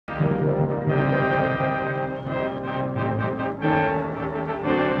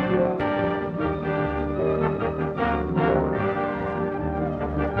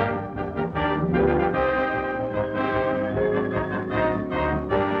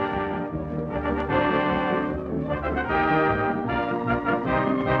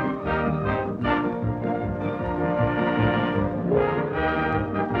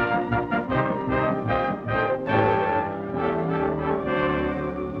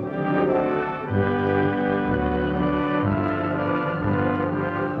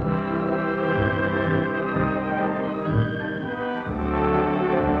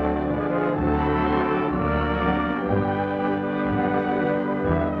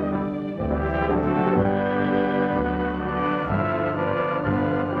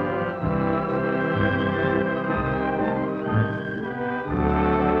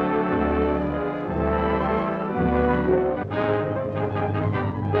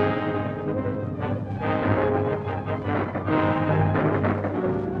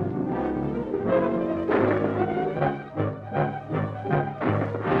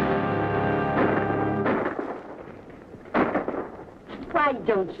why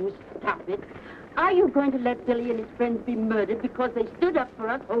don't you stop it? Are you going to let Billy and his friends be murdered because they stood up for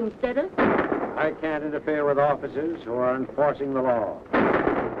us homesteaders? I can't interfere with officers who are enforcing the law.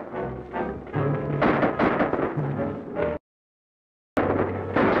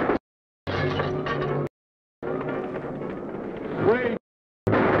 Wait!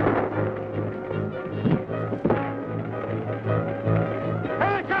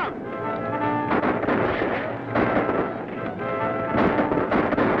 Here they come!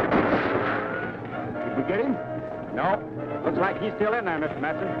 Did we get him? No. Looks like he's still in there, Mr.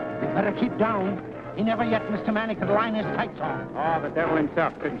 Matson. You better keep down. He never yet, Mr. Manny, could line his tights on. Oh, the devil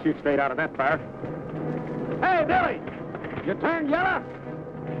himself couldn't shoot straight out of that fire. Hey, Billy! You turned yellow?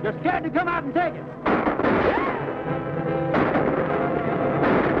 You're scared to come out and take it.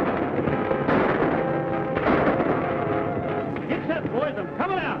 Get set, boys. I'm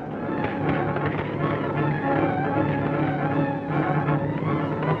coming out.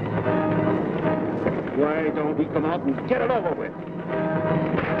 Why don't he come out and get it over with?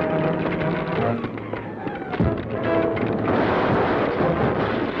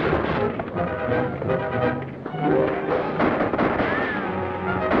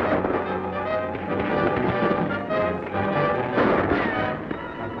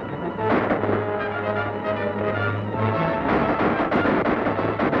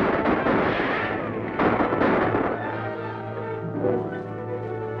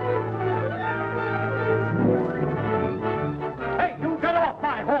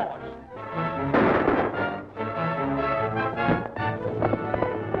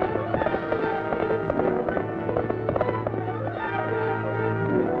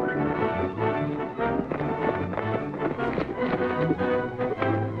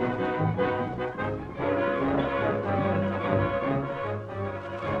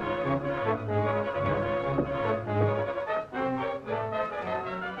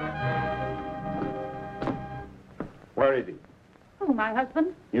 Where is he? Who, my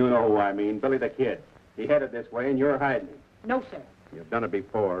husband? You know who I mean, Billy the Kid. He headed this way, and you're hiding him. No, sir. You've done it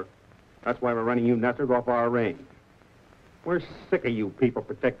before. That's why we're running you nestlers off our range. We're sick of you people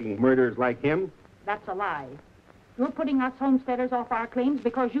protecting murderers like him. That's a lie. You're putting us homesteaders off our claims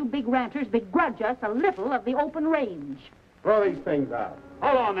because you big ranchers begrudge us a little of the open range. Throw these things out.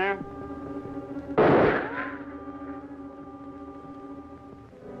 Hold on there.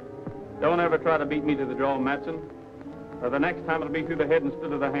 Don't ever try to beat me to the draw, Matson. Or the next time it'll be through the head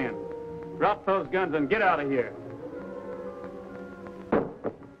instead of the hand. Drop those guns and get out of here.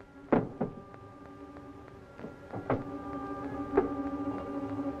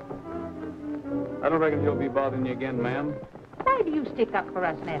 I don't reckon he'll be bothering you again, ma'am. Why do you stick up for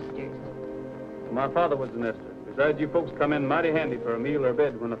us nesters? My father was a nester. Besides, you folks come in mighty handy for a meal or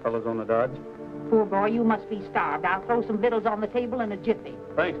bed when a fellow's on the dodge. Poor boy, you must be starved. I'll throw some victuals on the table in a jiffy.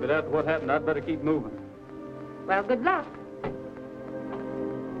 Thanks, but after what happened, I'd better keep moving. Well, good luck.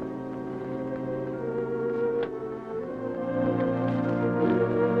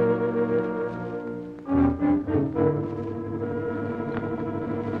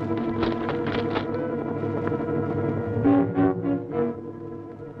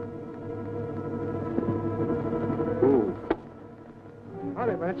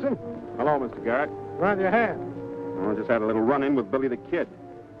 Howdy, Matson. Hello, Mr. Garrett. Round your hand. I just had a little run-in with Billy the Kid.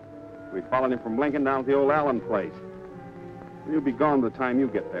 We followed him from Lincoln down to the old Allen place. He'll be gone by the time you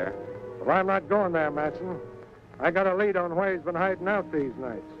get there. Well, I'm not going there, Matson. I got a lead on where he's been hiding out these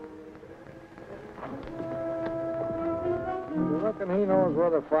nights. You reckon he knows where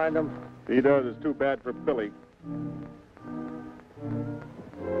to find him? If he does, it's too bad for Billy.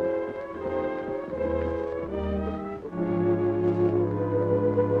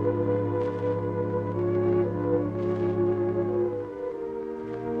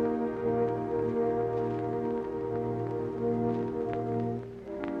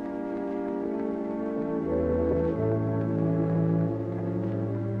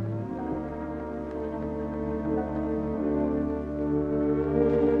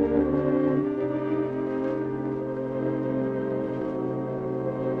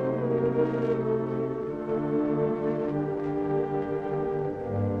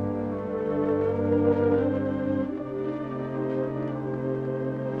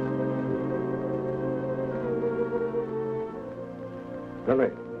 Billy.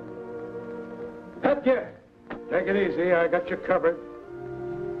 Pat Garrett. Take it easy. I got you covered.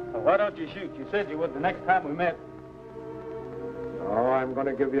 Well, why don't you shoot? You said you would the next time we met. Oh, I'm going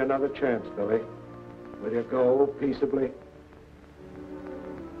to give you another chance, Billy. Will you go peaceably?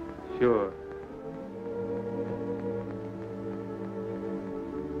 Sure.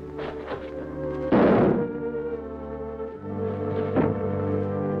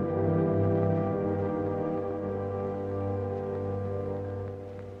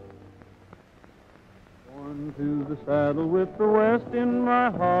 saddle with the west in my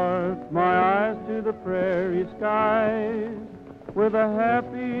heart, my eyes to the prairie skies, with a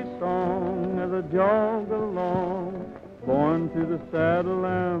happy song as I jog along. Born to the saddle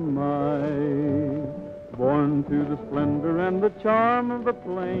am I, born to the splendor and the charm of the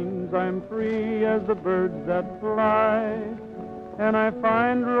plains. I'm free as the birds that fly, and I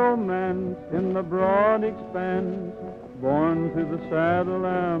find romance in the broad expanse. Born to the saddle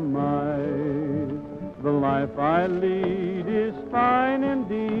am I. The life I lead is fine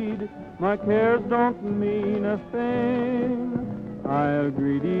indeed. My cares don't mean a thing. I'll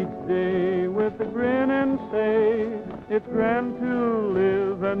greet each day with a grin and say, it's grand to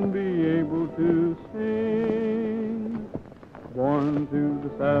live and be able to sing. Born to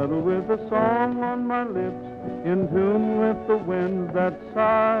the saddle with a song on my lips, in tune with the winds that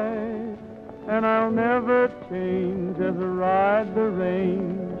sigh, and I'll never change as I ride the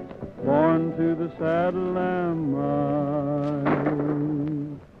reins. Born to the saddle am I.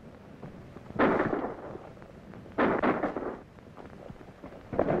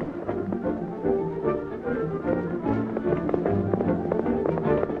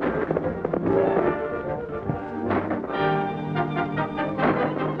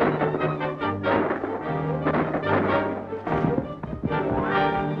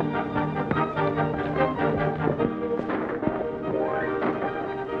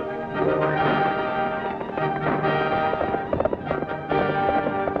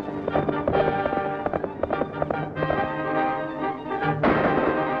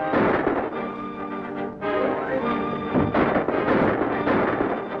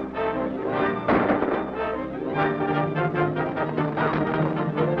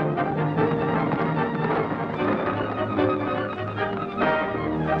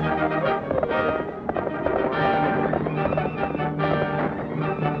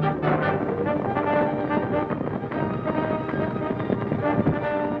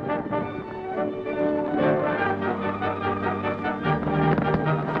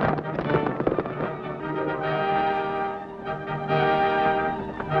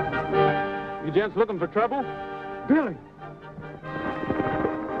 Gents looking for trouble? Billy!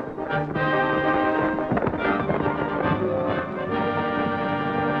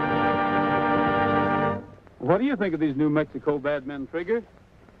 What do you think of these New Mexico bad men, Trigger?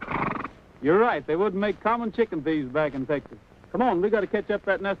 You're right. They wouldn't make common chicken thieves back in Texas. Come on, we got to catch up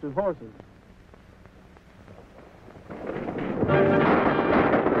that nest of horses.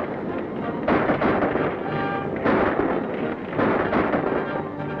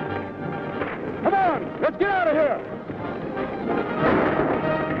 Come on, let's get out of here!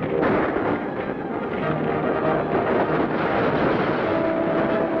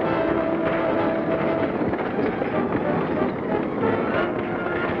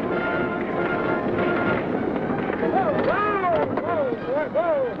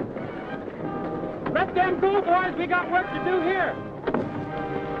 Let them go, boys. We got work to do here.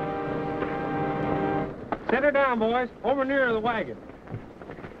 Set her down, boys. Over near the wagon.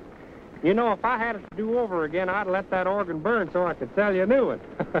 You know, if I had it to do over again, I'd let that organ burn so I could sell you a new one.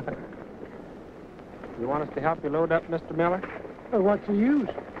 You want us to help you load up, Mr. Miller? Well, what's the use?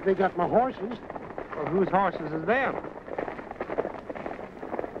 They got my horses. Well, whose horses is them?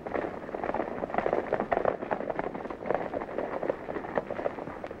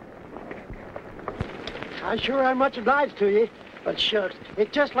 I sure am much obliged to you. But shucks,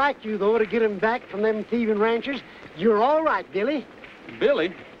 it's just like you, though, to get 'em back from them thieving ranchers. You're all right, Billy.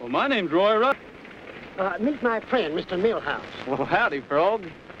 Billy? Well, my name's Roy Rutt. Meet my friend, Mr. Millhouse. Well, howdy, Frog.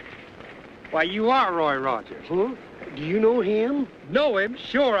 Why, you are Roy Rogers. Huh? Do you know him? Know him?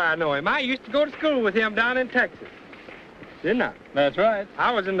 Sure I know him. I used to go to school with him down in Texas. Didn't I? That's right.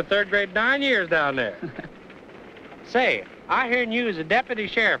 I was in the 3rd grade 9 years down there. Say, I heard you was a deputy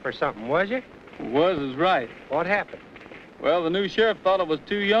sheriff or something, was you? Was is right. What happened? Well, the new sheriff thought I was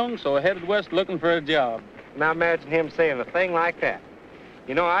too young, so I headed west looking for a job. Now imagine him saying a thing like that.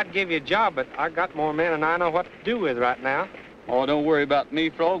 You know, I'd give you a job, but I got more men than I know what to do with right now. Oh, don't worry about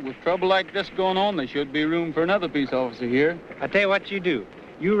me, Frog. With trouble like this going on, there should be room for another peace officer here. I tell you what you do.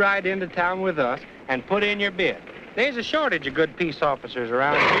 You ride into town with us and put in your bid. There's a shortage of good peace officers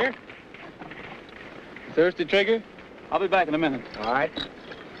around here. Thirsty, Trigger? I'll be back in a minute. All right.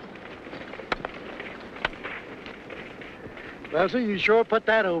 Well, sir, you sure put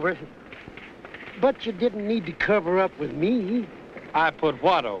that over. But you didn't need to cover up with me. I put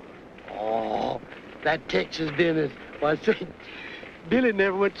what over? Oh, that Texas business. Why, say, Billy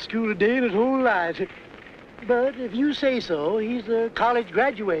never went to school a day in his whole life. But if you say so, he's a college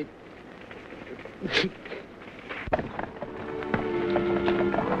graduate.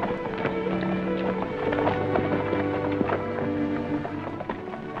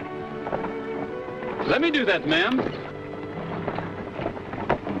 Let me do that, ma'am.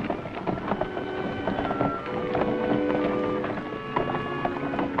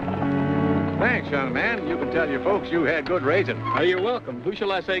 Thanks, young man. You can tell your folks you had good raising. Oh, you're welcome. Who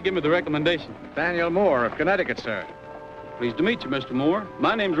shall I say give me the recommendation? Nathaniel Moore of Connecticut, sir. Pleased to meet you, Mr. Moore.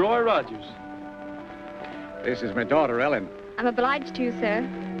 My name's Roy Rogers. This is my daughter, Ellen. I'm obliged to you, sir.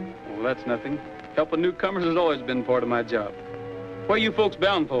 Well, that's nothing. Helping newcomers has always been part of my job. Where you folks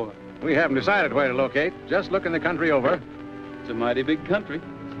bound for? We haven't decided where to locate. Just looking the country over. It's a mighty big country.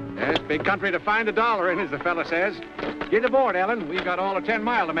 Yes, big country to find a dollar in, as the fella says. Get aboard, Ellen. We've got all of 10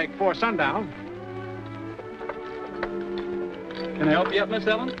 mile to make before sundown. Can I help you up, Miss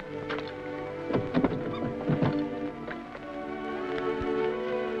Ellen?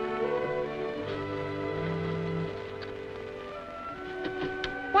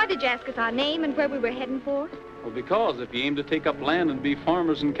 Why did you ask us our name and where we were heading for? Well, because if you aim to take up land and be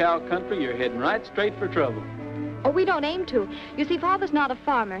farmers in cow country, you're heading right straight for trouble. Oh, we don't aim to. You see, Father's not a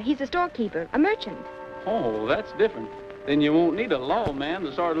farmer. He's a storekeeper, a merchant. Oh, that's different. Then you won't need a lawman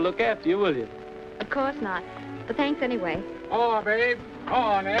to sort of look after you, will you? Of course not. But thanks anyway. Oh, babe.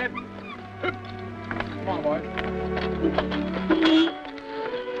 Oh, Ned. Come on, boy.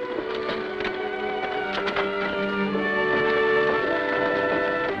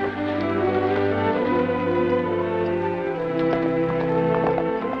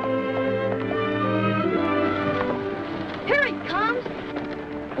 Here he comes.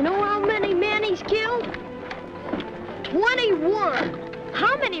 You know how many men he's killed? 21.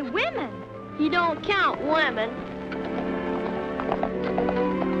 How many women? You don't count women.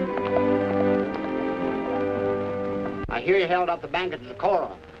 I hear you held up the bank at the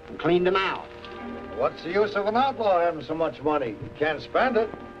Kohler and cleaned them out. What's the use of an outlaw having so much money? He can't spend it.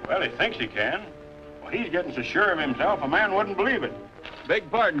 Well, he thinks he can. Well, he's getting so sure of himself, a man wouldn't believe it.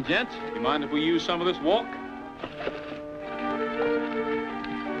 Beg pardon, gents. You mind if we use some of this walk?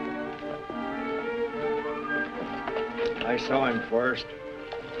 I saw him first.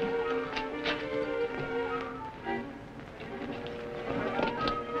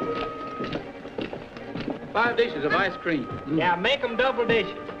 Five dishes of ice cream. Yeah, make them double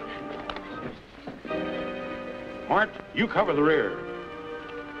dishes. Mart, you cover the rear.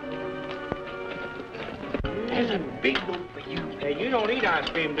 There's a big one for you. Hey, you don't eat ice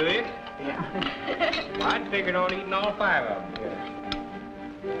cream, do you? Yeah. Well, I'd figured on eating all 5 of them.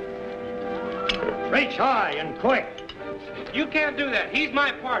 Reach high and quick. You can't do that. He's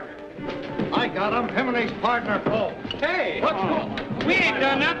my partner. I got him. Him and his partner, Cole. Hey, what's going? We ain't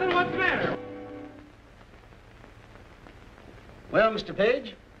done nothing. What's the matter? Well, Mr.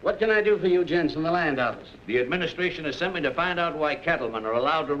 Page, what can I do for you gents in the land office? The administration has sent me to find out why cattlemen are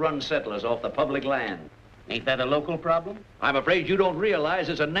allowed to run settlers off the public land. Ain't that a local problem? I'm afraid you don't realize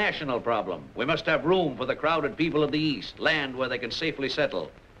it's a national problem. We must have room for the crowded people of the East, land where they can safely settle.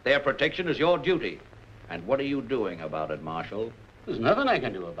 Their protection is your duty. And what are you doing about it, Marshal? There's nothing I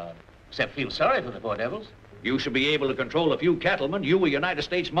can do about it, except feel sorry for the poor devils. You should be able to control a few cattlemen. You, a United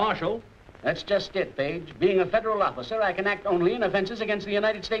States Marshal. That's just it, Page. Being a federal officer, I can act only in offenses against the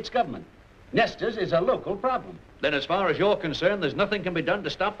United States government. Nesters is a local problem. Then as far as you're concerned, there's nothing can be done to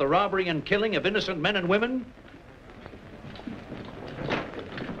stop the robbery and killing of innocent men and women?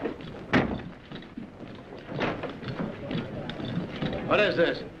 What is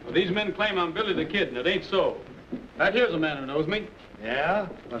this? Well, these men claim I'm Billy the Kid, and it ain't so. Right here's a man who knows me. Yeah?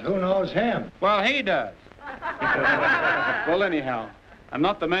 But who knows him? Well, he does. Well, anyhow, I'm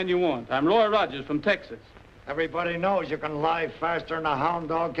not the man you want. I'm Roy Rogers from Texas. Everybody knows you can lie faster than a hound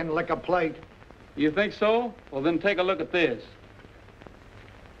dog can lick a plate. You think so? Well, then take a look at this.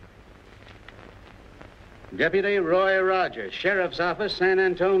 Deputy Roy Rogers, Sheriff's Office, San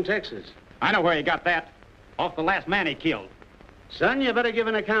Antone, Texas. I know where he got that. Off the last man he killed. Son, you better give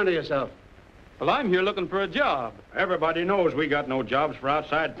an account of yourself. Well, I'm here looking for a job. Everybody knows we got no jobs for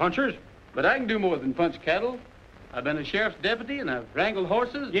outside punchers. But I can do more than punch cattle. I've been a sheriff's deputy, and I've wrangled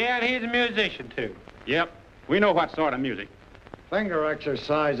horses. Yeah, and he's a musician, too. Yep, we know what sort of music. Finger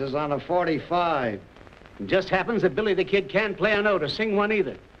exercises on a 45. It just happens that Billy the Kid can't play a note or sing one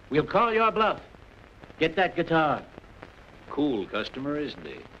either. We'll call your bluff. Get that guitar. Cool customer, isn't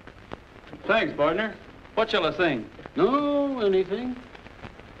he? Thanks, partner. What shall I sing? No, anything.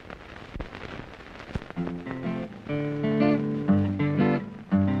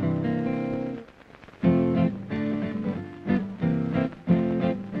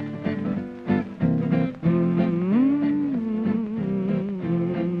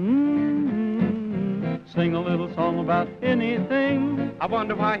 Sing a little song about anything. I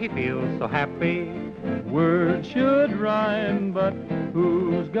wonder why he feels so happy. Words should rhyme, but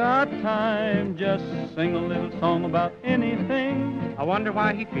Who's got time? Just sing a little song about anything. I wonder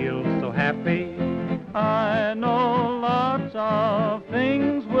why he feels so happy. I know lots of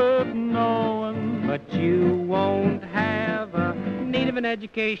things worth knowing, but you won't have a need of an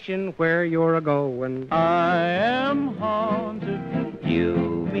education where you're a-going. I am haunted.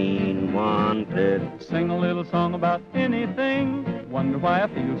 You mean wanted. Sing a little song about anything. Wonder why I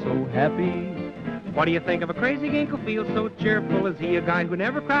feel so happy. What do you think of a crazy gink who feels so cheerful? Is he a guy who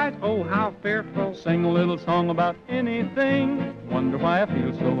never cries? Oh, how fearful. Sing a little song about anything. Wonder why I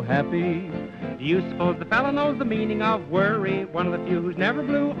feel so happy. Do you suppose the fellow knows the meaning of worry? One of the few who's never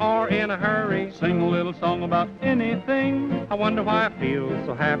blue or in a hurry. Sing a little song about anything. I wonder why I feel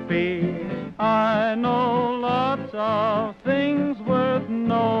so happy. I know lots of things worth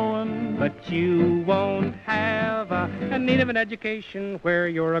knowing, but you won't have a need of an education where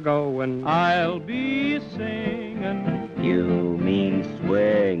you're a-going. I'll be singing. You mean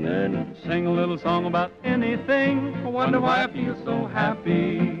swinging. Sing a little song about anything. I wonder why I feel so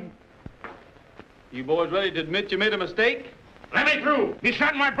happy. You boys ready to admit you made a mistake? Let me through. He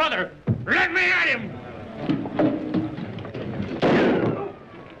shot my brother. Let me at him.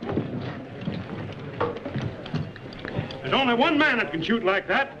 There's only one man that can shoot like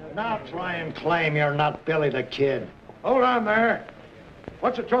that. Now try and claim you're not Billy the Kid. Hold on there.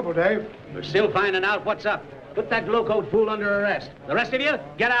 What's the trouble, Dave? We're still finding out what's up. Put that low-coat fool under arrest. The rest of you,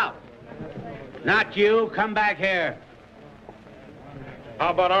 get out. Not you. Come back here. How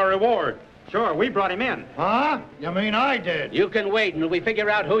about our reward? Sure, we brought him in. Huh? You mean I did? You can wait until we figure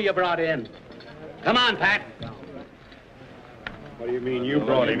out who you brought in. Come on, Pat. What do you mean you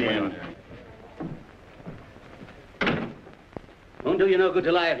brought him in? Won't do you no good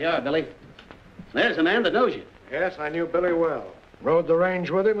to lie if you are, Billy. There's a man that knows you. Yes, I knew Billy well. Rode the range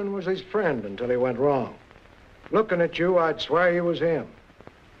with him and was his friend until he went wrong. Looking at you, I'd swear you was him.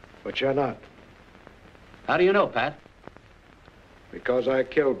 But you're not. How do you know, Pat? Because I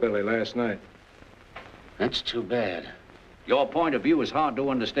killed Billy last night. That's too bad. Your point of view is hard to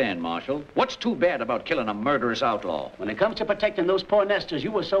understand, Marshal. What's too bad about killing a murderous outlaw? When it comes to protecting those poor nesters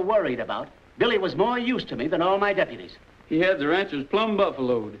you were so worried about, Billy was more use to me than all my deputies. He had the ranchers plumb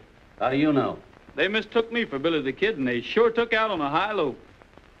buffaloed. How do you know? They mistook me for Billy the Kid, and they sure took out on a high low.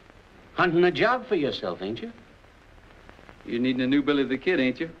 Hunting a job for yourself, ain't you? You're needing a new Billy the Kid,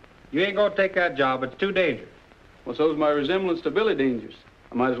 ain't you? You ain't gonna take that job. It's too dangerous. Well, so's my resemblance to Billy Dangerous.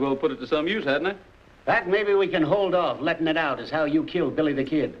 I might as well put it to some use, hadn't I? Pat, maybe we can hold off letting it out as how you killed Billy the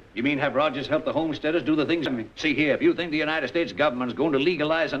Kid. You mean have Rogers help the homesteaders do the things? See here, if you think the United States government's going to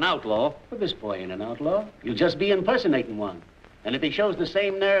legalize an outlaw... Well, this boy ain't an outlaw. You'll just be impersonating one. And if he shows the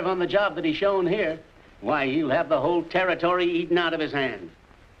same nerve on the job that he's shown here, why, he'll have the whole territory eaten out of his hand.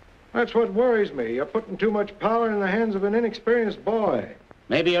 That's what worries me. You're putting too much power in the hands of an inexperienced boy.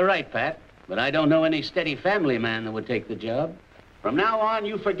 Maybe you're right, Pat, but I don't know any steady family man that would take the job. From now on,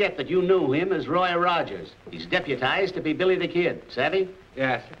 you forget that you knew him as Roy Rogers. He's deputized to be Billy the Kid. Savvy?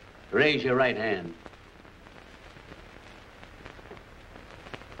 Yes, sir. Raise your right hand.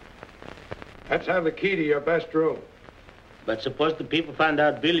 Let's have the key to your best room. But suppose the people find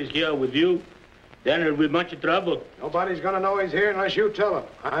out Billy's here with you, then there'll be much trouble. Nobody's gonna know he's here unless you tell him.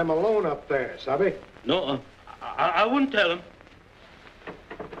 I'm alone up there, Sabby? No, I wouldn't tell him.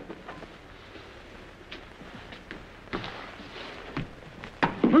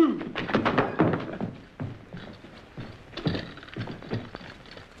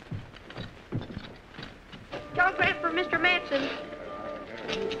 Telegram for Mr. Matson.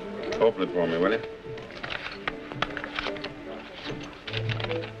 Open it for me, will you?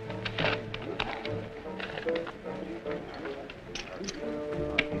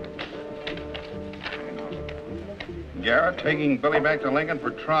 Garrett taking Billy back to Lincoln for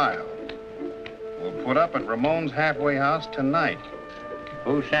trial. We'll put up at Ramon's halfway house tonight.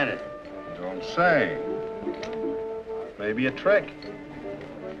 Who said it? Don't say. Maybe a trick.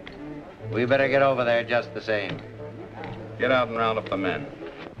 We better get over there just the same. Get out and round up the men.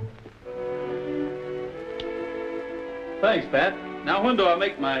 Thanks, Pat. Now, when do I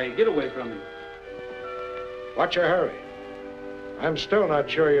make my getaway from you? What's your hurry? I'm still not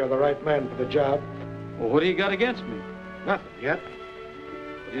sure you're the right man for the job. Well, what do you got against me? Nothing yet.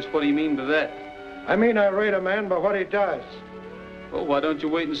 Just what do you mean by that? I mean I rate a man by what he does. Well, why don't you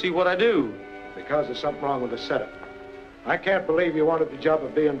wait and see what I do? Because there's something wrong with the setup. I can't believe you wanted the job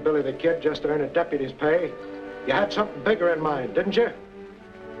of being Billy the Kid just to earn a deputy's pay. You had something bigger in mind, didn't you?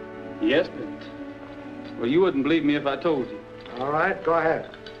 Yes, but... Well, you wouldn't believe me if I told you. All right, go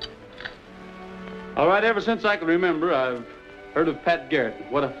ahead. All right, ever since I can remember, I've heard of Pat Garrett.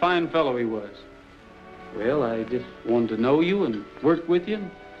 What a fine fellow he was. Well, I just wanted to know you and work with you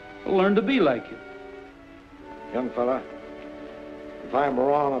and learn to be like you. Young fella, if I'm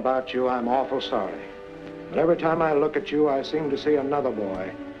wrong about you, I'm awful sorry. But every time I look at you, I seem to see another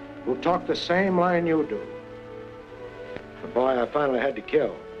boy who talked the same line you do. The boy I finally had to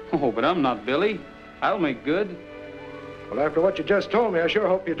kill. Oh, but I'm not Billy. I'll make good. Well, after what you just told me, I sure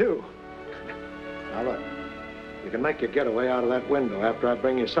hope you do. Now, look, you can make your getaway out of that window after I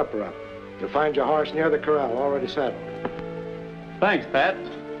bring your supper up. You'll find your horse near the corral, already saddled. Thanks, Pat.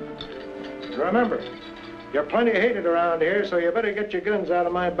 Remember, you're plenty hated around here, so you better get your guns out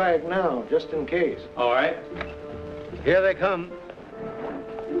of my bag now, just in case. All right. Here they come.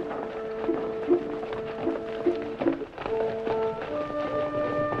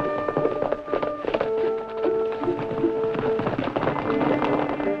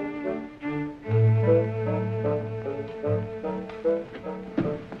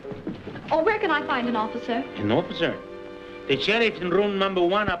 Oh, where can I find an officer? An officer? The sheriff's in room number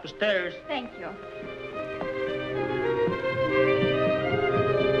 1 upstairs. Thank you.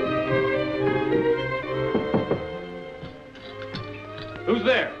 Who's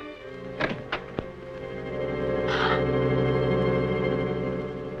there?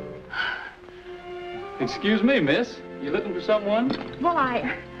 Excuse me, miss. You looking for someone? Well,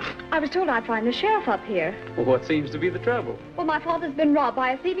 I was told I'd find the sheriff up here. Well, what seems to be the trouble? Well, my father's been robbed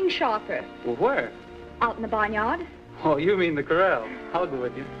by a thieving sharper. Well, where? Out in the barnyard. Oh, you mean the corral. I'll go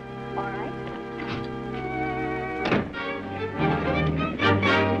with you. All right.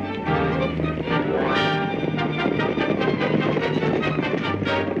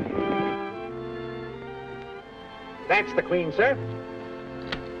 That's the queen, sir.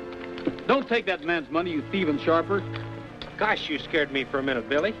 Don't take that man's money, you thieving sharper. Gosh, you scared me for a minute,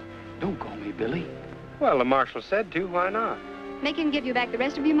 Billy. Don't call me Billy. Well, the marshal said to. Why not? Make him give you back the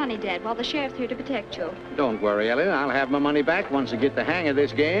rest of your money, Dad, while the sheriff's here to protect you. Don't worry, Ellen. I'll have my money back once I get the hang of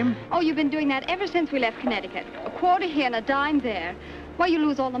this game. Oh, you've been doing that ever since we left Connecticut. A quarter here and a dime there. Why, you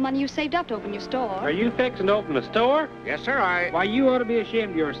lose all the money you saved up to open your store. Are you fixing to open a store? Yes, sir, Why, you ought to be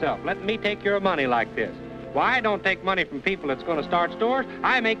ashamed of yourself, letting me take your money like this. Why, I don't take money from people that's going to start stores.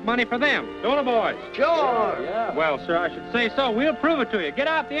 I make money for them. Don't I, boys? Sure. Yeah. Well, sir, I should say so. We'll prove it to you. Get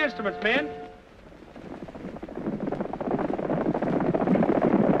out the instruments, men.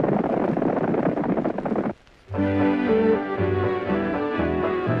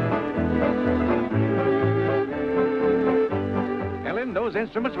 Ellen, those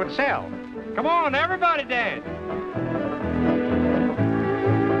instruments would sell. Come on, everybody dance.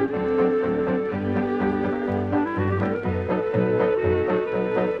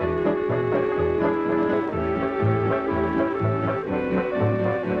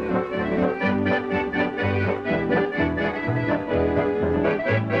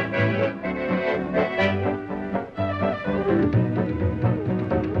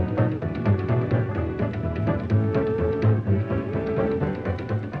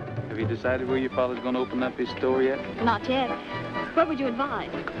 Decided where your father's going to open up his store yet? Not yet. What would you advise?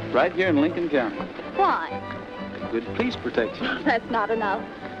 Right here in Lincoln County. Why? Good police protection. That's not enough.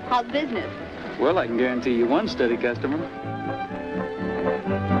 How's business? Well, I can guarantee you one steady customer.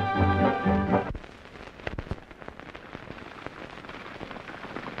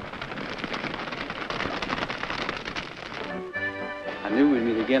 I knew we'd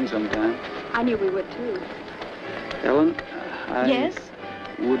meet again sometime. I knew we would, too. Ellen, Yes?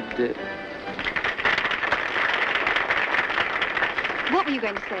 Would, What were you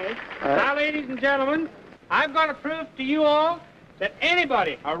going to say? Now, ladies and gentlemen, I'm going to prove to you all that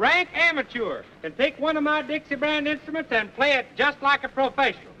anybody, a rank amateur, can take one of my Dixie brand instruments and play it just like a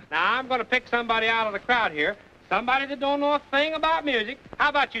professional. Now, I'm going to pick somebody out of the crowd here, somebody that don't know a thing about music. How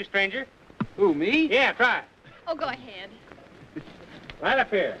about you, stranger? Who, me? Yeah, try it. Oh, go ahead. Right up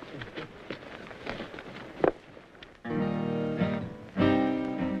here.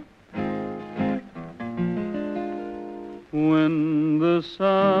 When the sun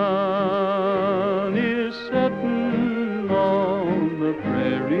is setting on the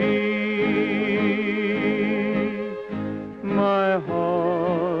prairie, my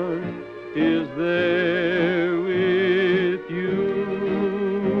heart is there with you.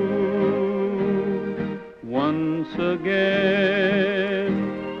 Once again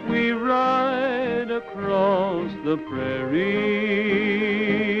we ride across the prairie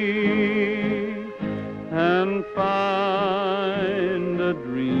and find a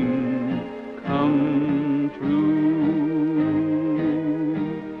dream come true.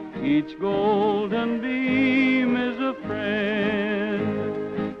 Each golden beam is a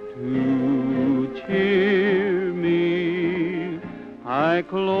friend to cheer me. I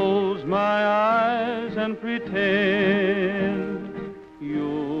close my eyes and pretend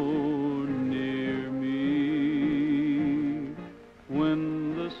you're near me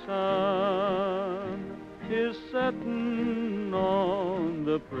when the sun is setting on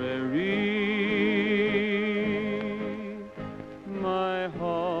the prairie. My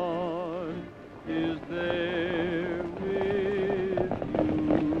heart is there with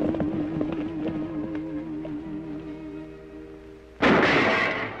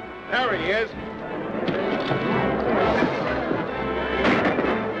There he is.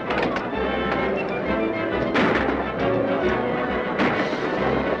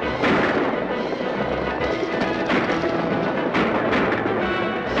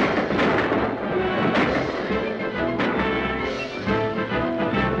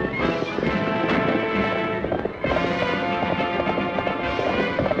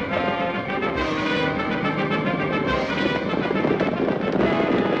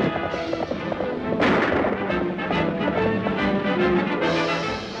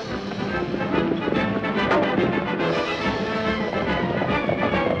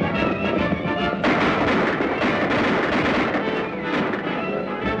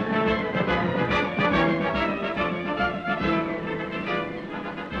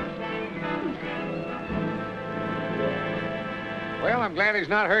 Well, I'm glad he's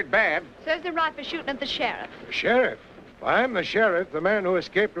not hurt bad. Says they're right for shooting at the sheriff. The sheriff? I'm the sheriff. The man who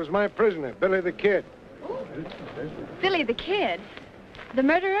escaped was my prisoner, Billy the Kid. Billy the Kid? The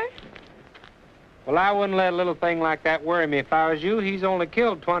murderer? Well, I wouldn't let a little thing like that worry me if I was you. He's only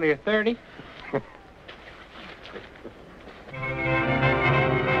killed 20 or 30.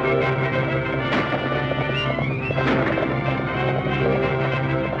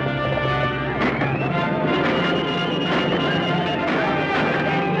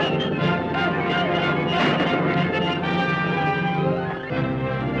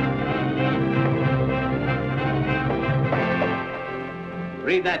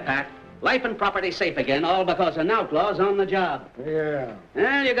 Read that, Pat. Life and property safe again, all because an outlaw's on the job. Yeah.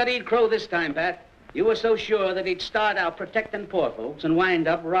 Well, you got to eat crow this time, Pat. You were so sure that he'd start out protecting poor folks and wind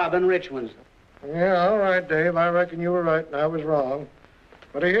up robbing rich ones. Yeah, all right, Dave. I reckon you were right and I was wrong.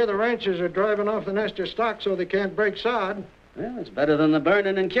 But I hear the ranchers are driving off the Nestor stock so they can't break sod. Well, it's better than the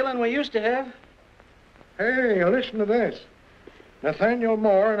burning and killing we used to have. Hey, listen to this. Nathaniel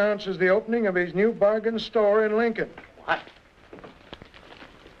Moore announces the opening of his new bargain store in Lincoln. What?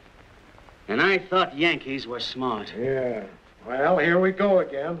 And I thought Yankees were smart. Yeah. Well, here we go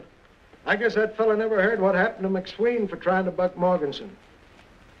again. I guess that fella never heard what happened to McSween for trying to buck Morganson.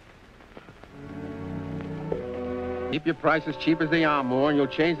 Keep your prices cheap as they are, Moore, and you'll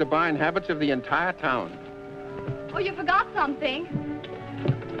change the buying habits of the entire town. Oh, you forgot something.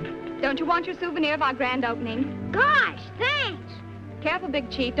 Don't you want your souvenir of our grand opening? Gosh, thanks. Careful, Big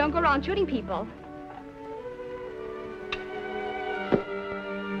Chief. Don't go around shooting people.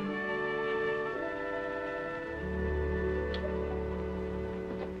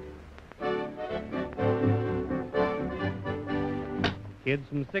 Kids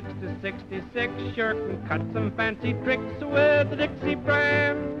from 6 to 66 sure can cut some fancy tricks with the Dixie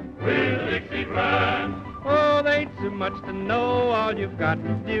brand. With the Dixie brand. Oh, they ain't too much to know. All you've got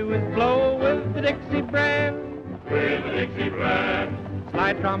to do is blow with the Dixie brand. With the Dixie brand.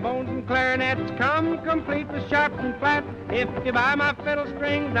 Slide trombones and clarinets come complete with sharps and flats. If you buy my fiddle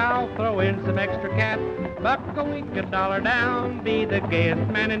strings, I'll throw in some extra cat. Buck a week, $1 down. Be the gayest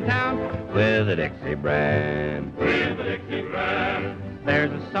man in town with the Dixie brand. With the Dixie brand.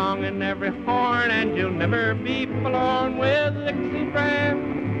 There's a song in every horn, and you'll never be forlorn with the Dixie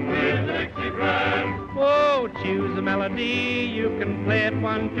brand. With the Dixie brand. Oh, choose a melody. You can play it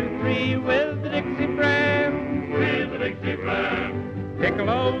 1, 2, 3 with the Dixie brand. With the Dixie brand.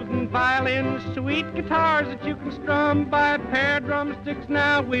 Piccolos and violins, sweet guitars that you can strum. Buy a pair of drumsticks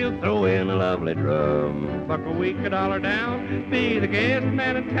now, we'll throw in a lovely drum. Buck a week, $1 down. Be the gayest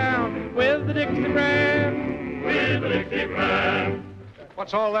man in town with the Dixie brand. With the Dixie brand.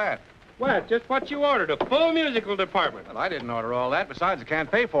 What's all that? Well, just what you ordered, a full musical department. Well, I didn't order all that. Besides, I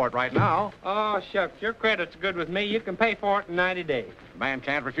can't pay for it right now. Oh, shucks, your credit's good with me. You can pay for it in 90 days. A man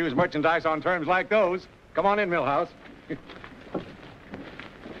can't refuse merchandise on terms like those. Come on in, Millhouse.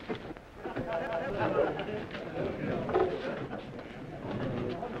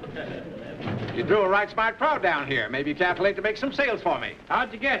 You drew a right smart crowd down here. Maybe you calculate to make some sales for me.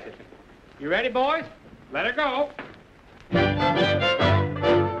 How'd you guess it? You ready, boys? Let her go.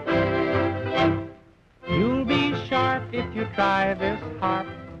 You'll be sharp if you try this harp.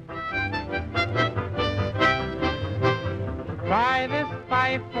 Try this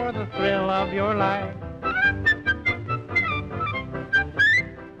fife for the thrill of your life.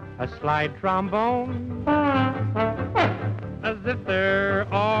 a slide trombone, a zither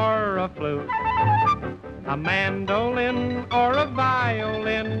or a flute, a mandolin or a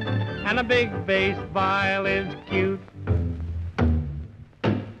violin, and a big bass viol is cute.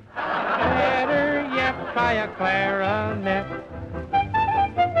 Better yet, try a clarinet,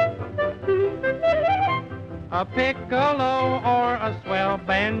 a piccolo or a swell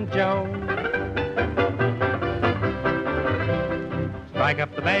banjo. Strike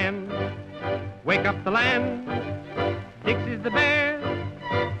up the band, wake up the land. Dixie's the best,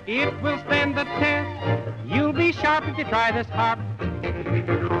 it will stand the test. You'll be sharp if you try this harp.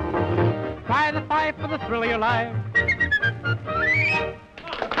 Try the fife for the thrill of your life.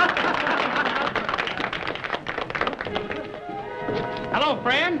 Hello,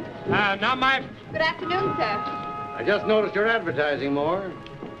 friend. Now my... Good afternoon, sir. I just noticed your advertising, Moore.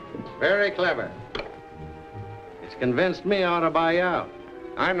 Very clever. It's convinced me I ought to buy you out.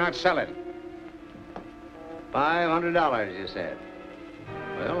 I'm not selling. $500, you said.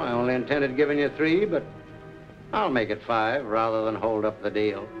 Well, I only intended giving you $3, but I'll make it $5 rather than hold up the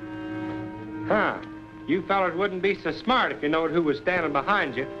deal. Huh. You fellas wouldn't be so smart if you knowed who was standing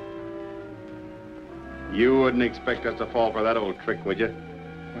behind you. You wouldn't expect us to fall for that old trick, would you?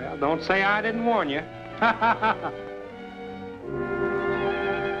 Well, don't say I didn't warn you.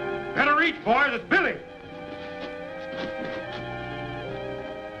 Better reach, boys. It's Billy.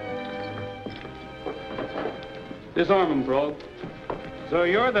 Disarm him, Frog. So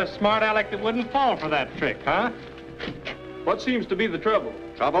you're the smart aleck that wouldn't fall for that trick, huh? What seems to be the trouble?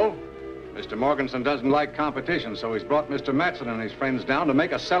 Trouble? Mr. Morganson doesn't like competition, so he's brought Mr. Matson and his friends down to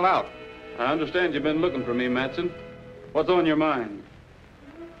make us sell out. I understand you've been looking for me, Matson. What's on your mind?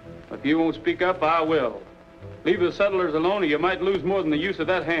 If you won't speak up, I will. Leave the settlers alone or you might lose more than the use of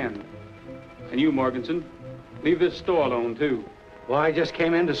that hand. And you, Morganson, leave this store alone, too. Well, I just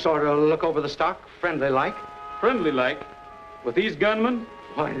came in to sort of look over the stock, friendly-like. Friendly-like? With these gunmen?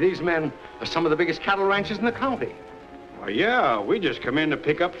 Why, these men are some of the biggest cattle ranches in the county. Well, yeah, we just come in to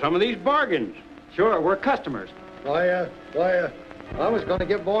pick up some of these bargains. Sure, we're customers. I was going to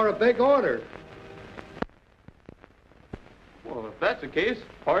give Moore a big order. Well, if that's the case,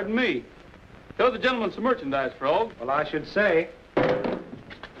 pardon me. Tell the gentleman some merchandise, Frog. Well, I should say,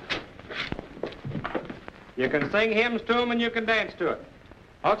 you can sing hymns to them and you can dance to it.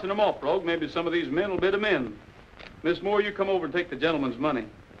 Auction them off, Frog. Maybe some of these men will bid them in. Miss Moore, you come over and take the gentleman's money.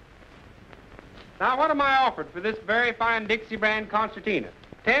 Now, what am I offered for this very fine Dixie brand concertina?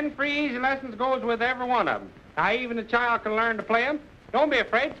 10 free easy lessons goes with every one of them. Now, even a child can learn to play them. Don't be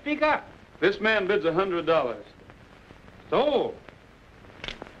afraid. Speak up. This man bids $100. Sold.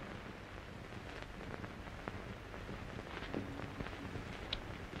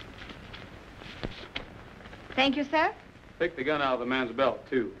 Thank you, sir. Take the gun out of the man's belt,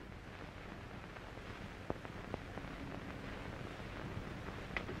 too.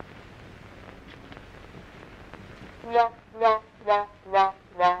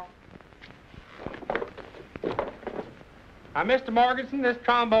 Now, Mr. Morganson, this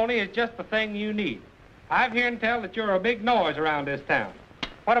trombone is just the thing you need. I've heard tell that you're a big noise around this town.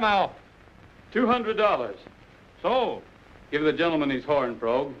 What am I offering? $200. Sold. Give the gentleman his horn,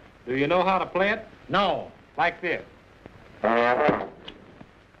 Frog. Do you know how to play it? No. Like this.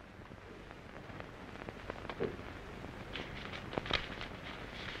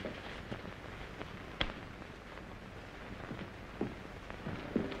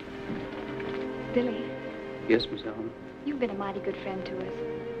 Billy, Yes, Miss Ellen. you've been a mighty good friend to us,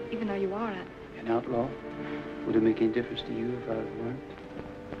 even though you are An outlaw? Would it make any difference to you if I weren't?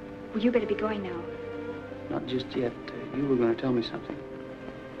 Well, you better be going now. Not just yet. You were going to tell me something.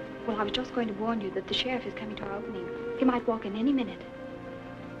 Well, I was just going to warn you that the sheriff is coming to our opening. He might walk in any minute.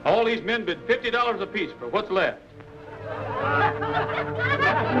 All these men bid $50 apiece for what's left.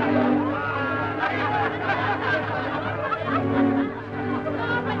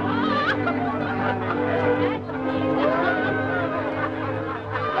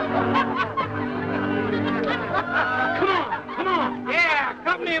 Come on. Yeah,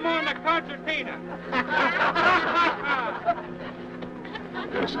 accompany him on the concertina.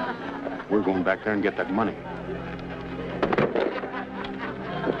 Listen, we're going back there and get that money.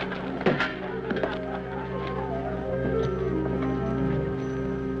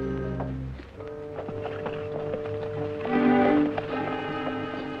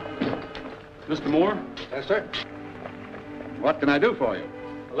 Mr. Moore? Yes, sir. What can I do for you?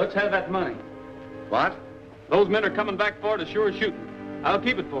 Well, let's have that money. What? Those men are coming back for it as sure as shooting. I'll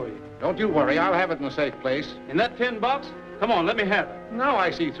keep it for you. Don't you worry. I'll have it in a safe place. In that tin box? Come on, let me have it. Now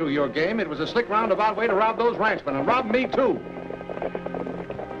I see through your game. It was a slick roundabout way to rob those ranchmen, and rob me, too.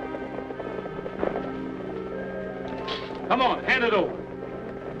 Come on, hand it over.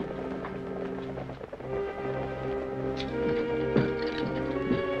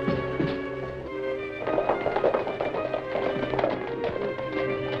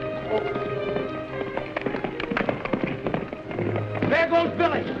 There goes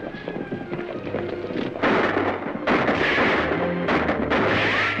Billy.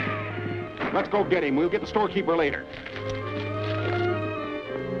 Let's go get him. We'll get the storekeeper later.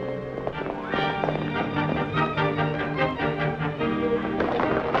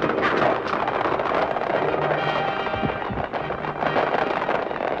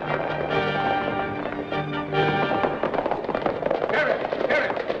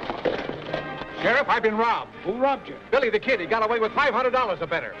 Sheriff, I've been robbed. Who robbed you? Billy the Kid, he got away with $500 or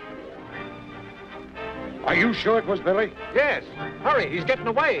better. Are you sure it was Billy? Yes. Hurry, he's getting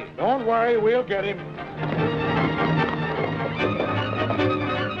away. Don't worry, we'll get him.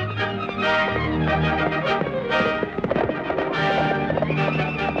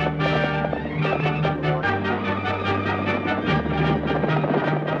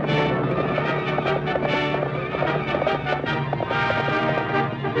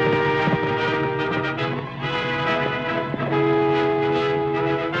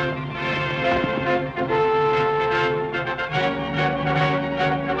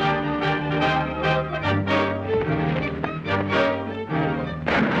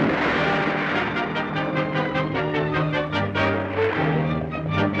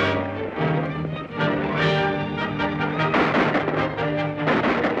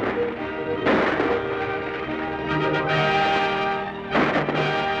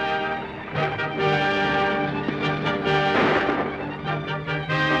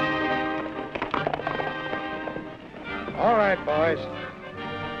 All right, boys.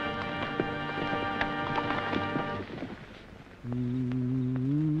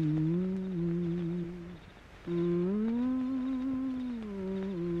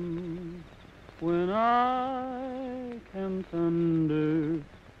 When I can thunder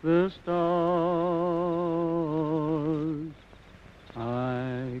the stars,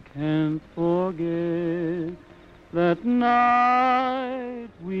 I can't forget that night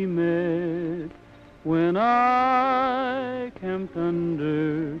we met. When I camped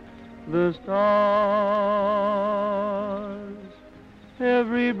under the stars,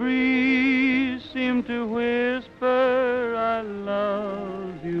 every breeze seemed to whisper, I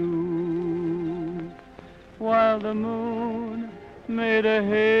love you, while the moon made a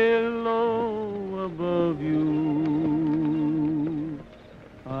halo above you.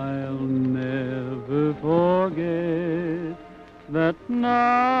 I'll never forget that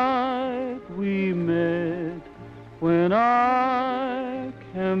night we met, when I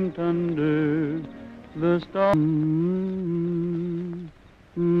camped under the stars.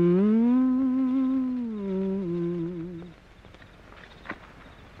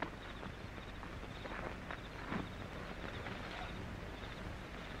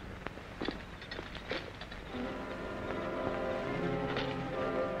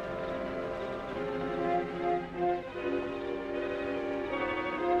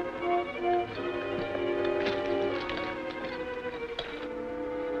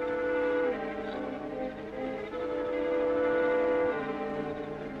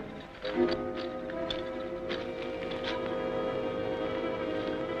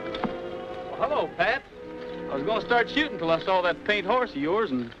 Hello, Pat. I was going to start shooting till I saw that paint horse of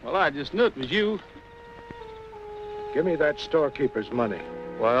yours, and, well, I just knew it was you. Give me that storekeeper's money.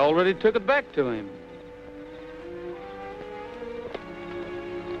 Well, I already took it back to him.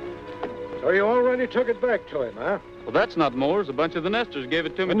 So you already took it back to him, huh? Well, that's not Moore's. A bunch of the nesters gave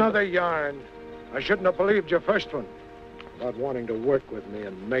it to me. Another yarn. I shouldn't have believed your first one. About wanting to work with me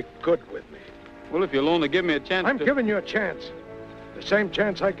and make good with me. Well, if you'll only give me a chance I'm giving you a chance. The same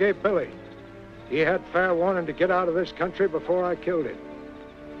chance I gave Billy. He had fair warning to get out of this country before I killed him.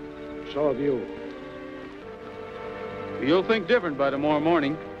 So have you. You'll think different by tomorrow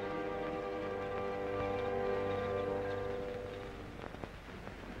morning.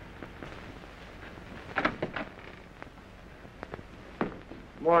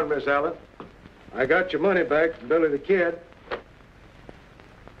 Come on, Miss Allen. I got your money back from Billy the Kid.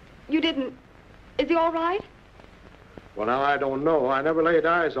 You didn't... Is he all right? Well, now, I don't know. I never laid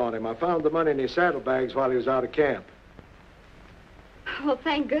eyes on him. I found the money in his saddlebags while he was out of camp. Well,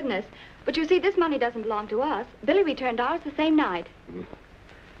 thank goodness. But you see, this money doesn't belong to us. Billy returned ours the same night.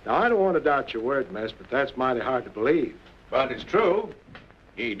 Now, I don't want to doubt your word, miss, but that's mighty hard to believe. But it's true.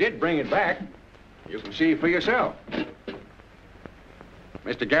 He did bring it back. You can see for yourself.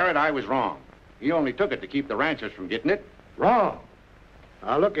 Mr. Garrett, I was wrong. He only took it to keep the ranchers from getting it. Wrong.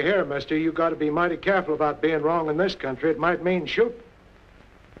 Now, look here, mister. You got to be mighty careful about being wrong in this country. It might mean shooting.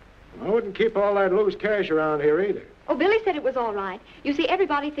 I wouldn't keep all that loose cash around here either. Oh, Billy said it was all right. You see,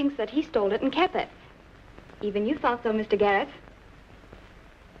 everybody thinks that he stole it and kept it. Even you thought so, Mr. Garrett.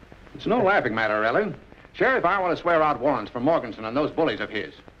 It's no laughing matter, Ellen. Sheriff, I want to swear out warrants for Morganson and those bullies of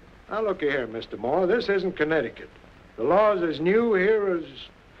his. Now, look here, Mr. Moore. This isn't Connecticut. The law's as new here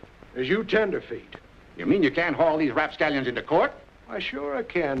as you tenderfeet. You mean you can't haul these rapscallions into court? Why, sure I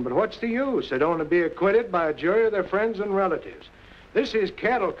can, but what's the use? They don't want to be acquitted by a jury of their friends and relatives. This is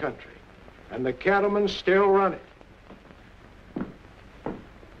cattle country, and the cattlemen still run it.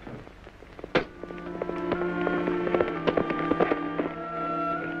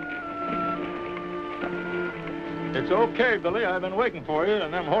 It's okay, Billy. I've been waiting for you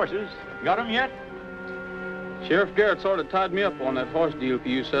and them horses. Got 'em yet? Sheriff Garrett sort of tied me up on that horse deal for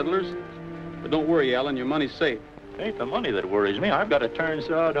you settlers. But don't worry, Alan, your money's safe. It ain't the money that worries me. I've got to turn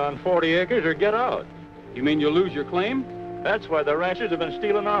sod on 40 acres or get out. You mean you'll lose your claim? That's why the ranchers have been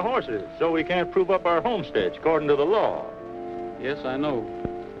stealing our horses, so we can't prove up our homesteads according to the law. Yes, I know.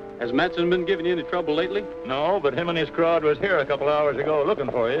 Has Matson been giving you any trouble lately? No, but him and his crowd was here a couple hours ago looking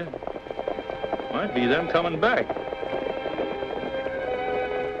for you. Might be them coming back.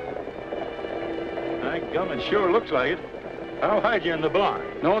 My gum, it sure looks like it. I'll hide you in the barn.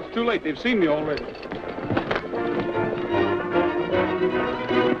 No, it's too late. They've seen me already.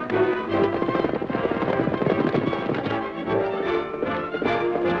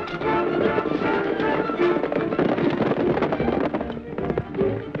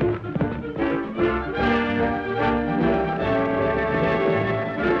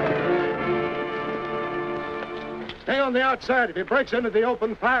 Stay on the outside. If he breaks into the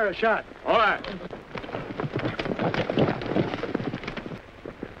open, fire a shot. All right.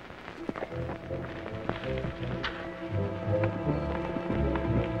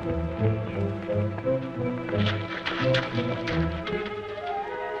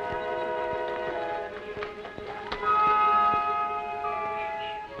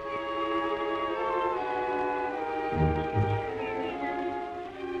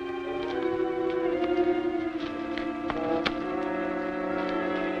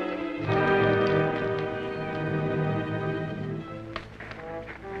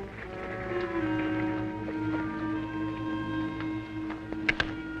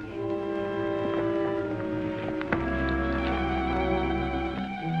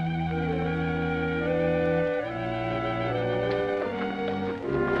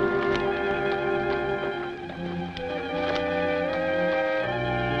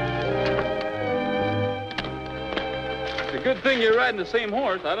 Good thing you're riding the same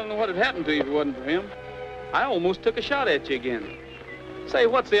horse. I don't know what had happened to you if it wasn't for him. I almost took a shot at you again. Say,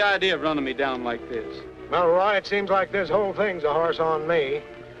 what's the idea of running me down like this? Well, Roy, it seems like this whole thing's a horse on me.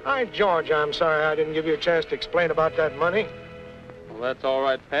 George, I'm sorry I didn't give you a chance to explain about that money. Well, that's all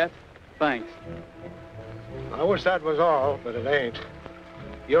right, Pat. Thanks. I wish that was all, but it ain't.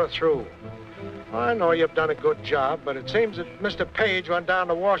 You're through. I know you've done a good job, but it seems that Mr. Page went down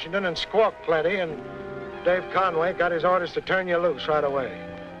to Washington and squawked plenty, and Dave Conway got his orders to turn you loose right away.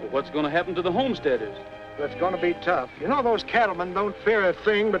 Well, what's going to happen to the homesteaders? That's going to be tough. You know, those cattlemen don't fear a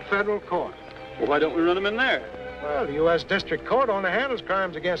thing but federal court. Well, why don't we run them in there? Well, the U.S. District Court only handles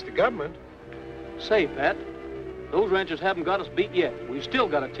crimes against the government. Say, Pat, those ranchers haven't got us beat yet. We've still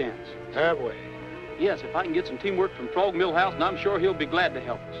got a chance. Have we? Yes, if I can get some teamwork from Frog Millhouse, and I'm sure he'll be glad to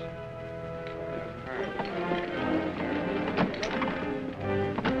help us.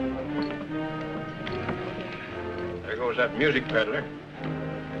 There goes that music peddler.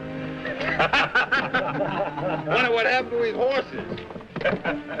 Wonder what happened to his horses.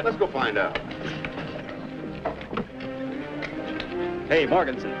 Let's go find out. Hey,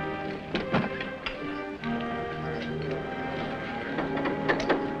 Morganson.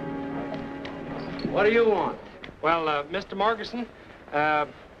 What do you want? Well, Mr. Morganson,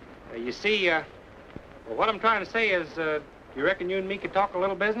 you see, well, what I'm trying to say is, you reckon you and me could talk a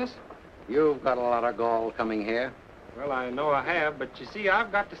little business? You've got a lot of gall coming here. Well, I know I have, but you see,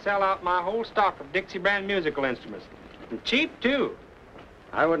 I've got to sell out my whole stock of Dixie brand musical instruments. And cheap, too.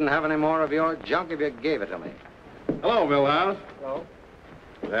 I wouldn't have any more of your junk if you gave it to me. Hello, Millhouse. Hello.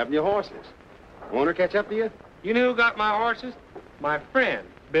 What happened to your horses? Owner catch up to you? You know who got my horses? My friend,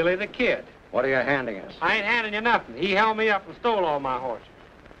 Billy the Kid. What are you handing us? I ain't handing you nothing. He held me up and stole all my horses.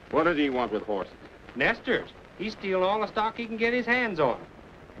 What does he want with horses? Nesters. He's stealing all the stock he can get his hands on.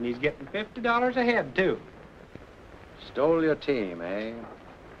 And he's getting $50 a head, too. Stole your team, eh?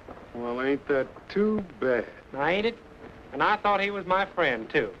 Well, ain't that too bad? Now, ain't it? And I thought he was my friend,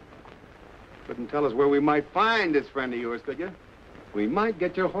 too. Couldn't tell us where we might find this friend of yours, could you? We might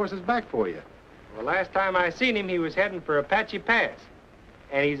get your horses back for you. Well, last time I seen him, he was heading for Apache Pass.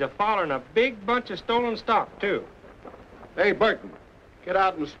 And he's a-following a big bunch of stolen stock, too. Hey, Burton, get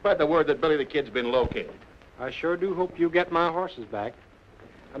out and spread the word that Billy the Kid's been located. I sure do hope you get my horses back.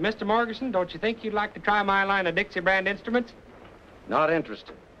 Mr. Morganson, don't you think you'd like to try my line of Dixie brand instruments? Not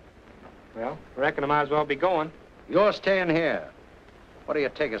interested. Well, I reckon I might as well be going. You're staying here. What do you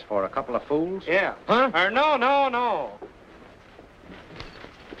take us for, a couple of fools? Yeah. Huh? No.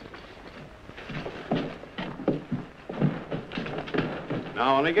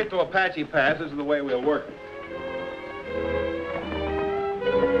 Now, when they get to Apache Pass, this is the way we'll work it.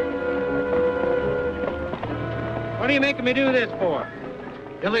 What are you making me do this for?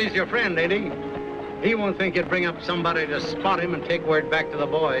 Billy's your friend, ain't he? He won't think you'd bring up somebody to spot him and take word back to the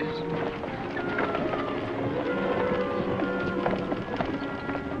boys.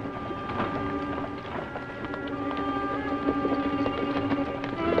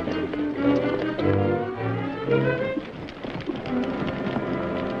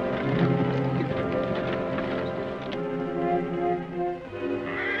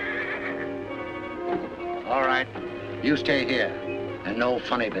 All right, you stay here, and no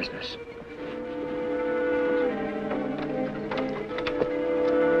funny business.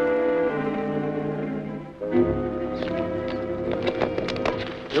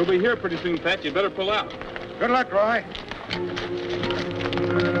 He'll be here pretty soon, Pat. You better pull out. Good luck, Roy.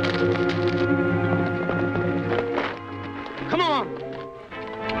 Come on.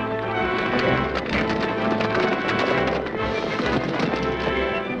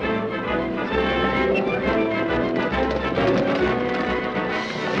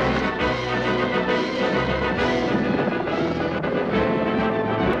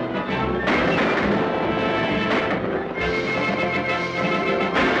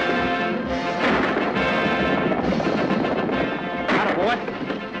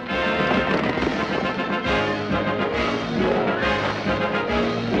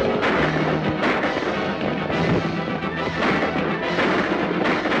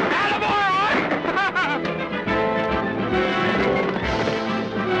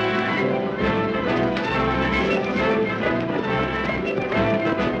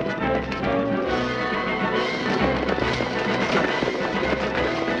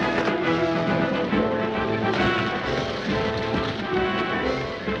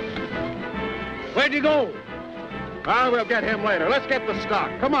 Where'd you go? Ah, we'll get him later. Let's get the stock.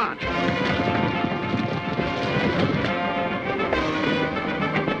 Come on.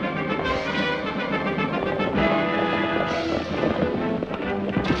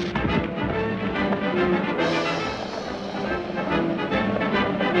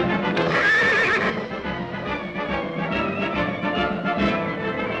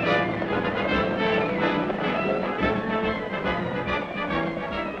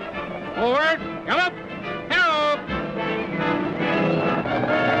 Forward. Gallop. Hello.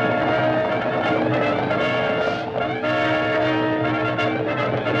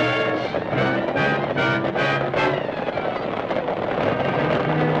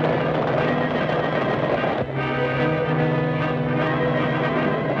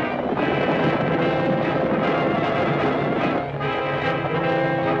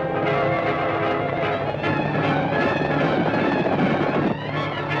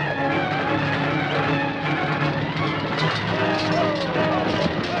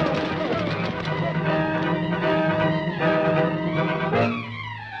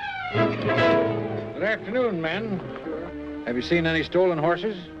 Good afternoon, men. Have you seen any stolen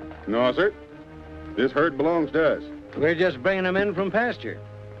horses? No, sir. This herd belongs to us. We're just bringing them in from pasture.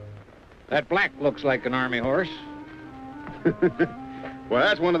 That black looks like an army horse. Well,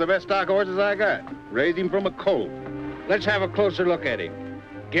 that's one of the best stock horses I got. Raised him from a colt. Let's have a closer look at him.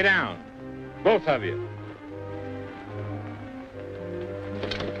 Get down. Both of you.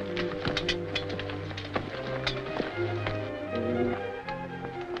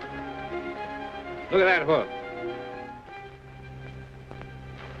 Look at that hoof.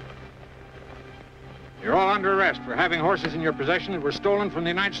 You're all under arrest for having horses in your possession that were stolen from the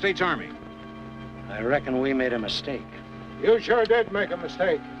United States Army. I reckon we made a mistake. You sure did make a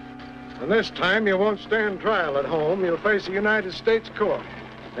mistake. And this time you won't stand trial at home. You'll face a United States court.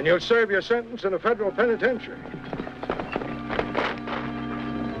 And you'll serve your sentence in a federal penitentiary.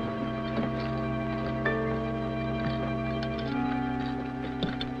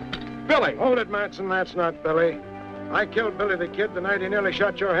 Billy! Hold it, Matson. That's not Billy. I killed Billy the Kid the night he nearly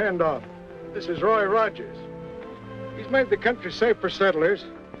shot your hand off. This is Roy Rogers. He's made the country safe for settlers,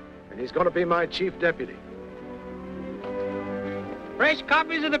 and he's going to be my chief deputy. Fresh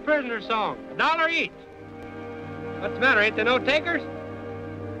copies of the prisoner song. $1 each. What's the matter? Ain't there no takers?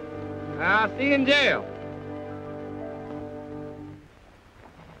 I'll see you in jail.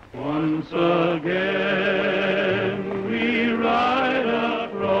 Once again we ride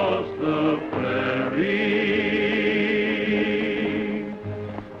across the prairie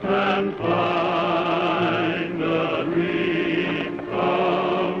and find a dream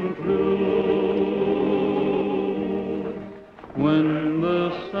come true. When the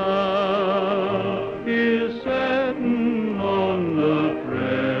sun is setting on the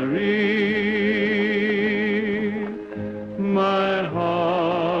prairie, my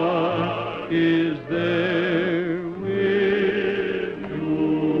heart is there with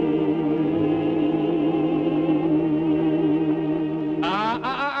you.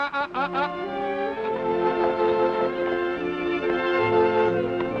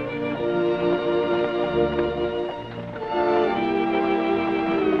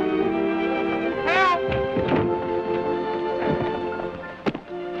 Help!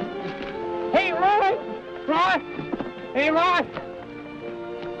 Hey, Roy! Roy! Hey, Roy!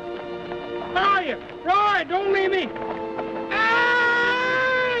 Where are you? Roy, don't leave me!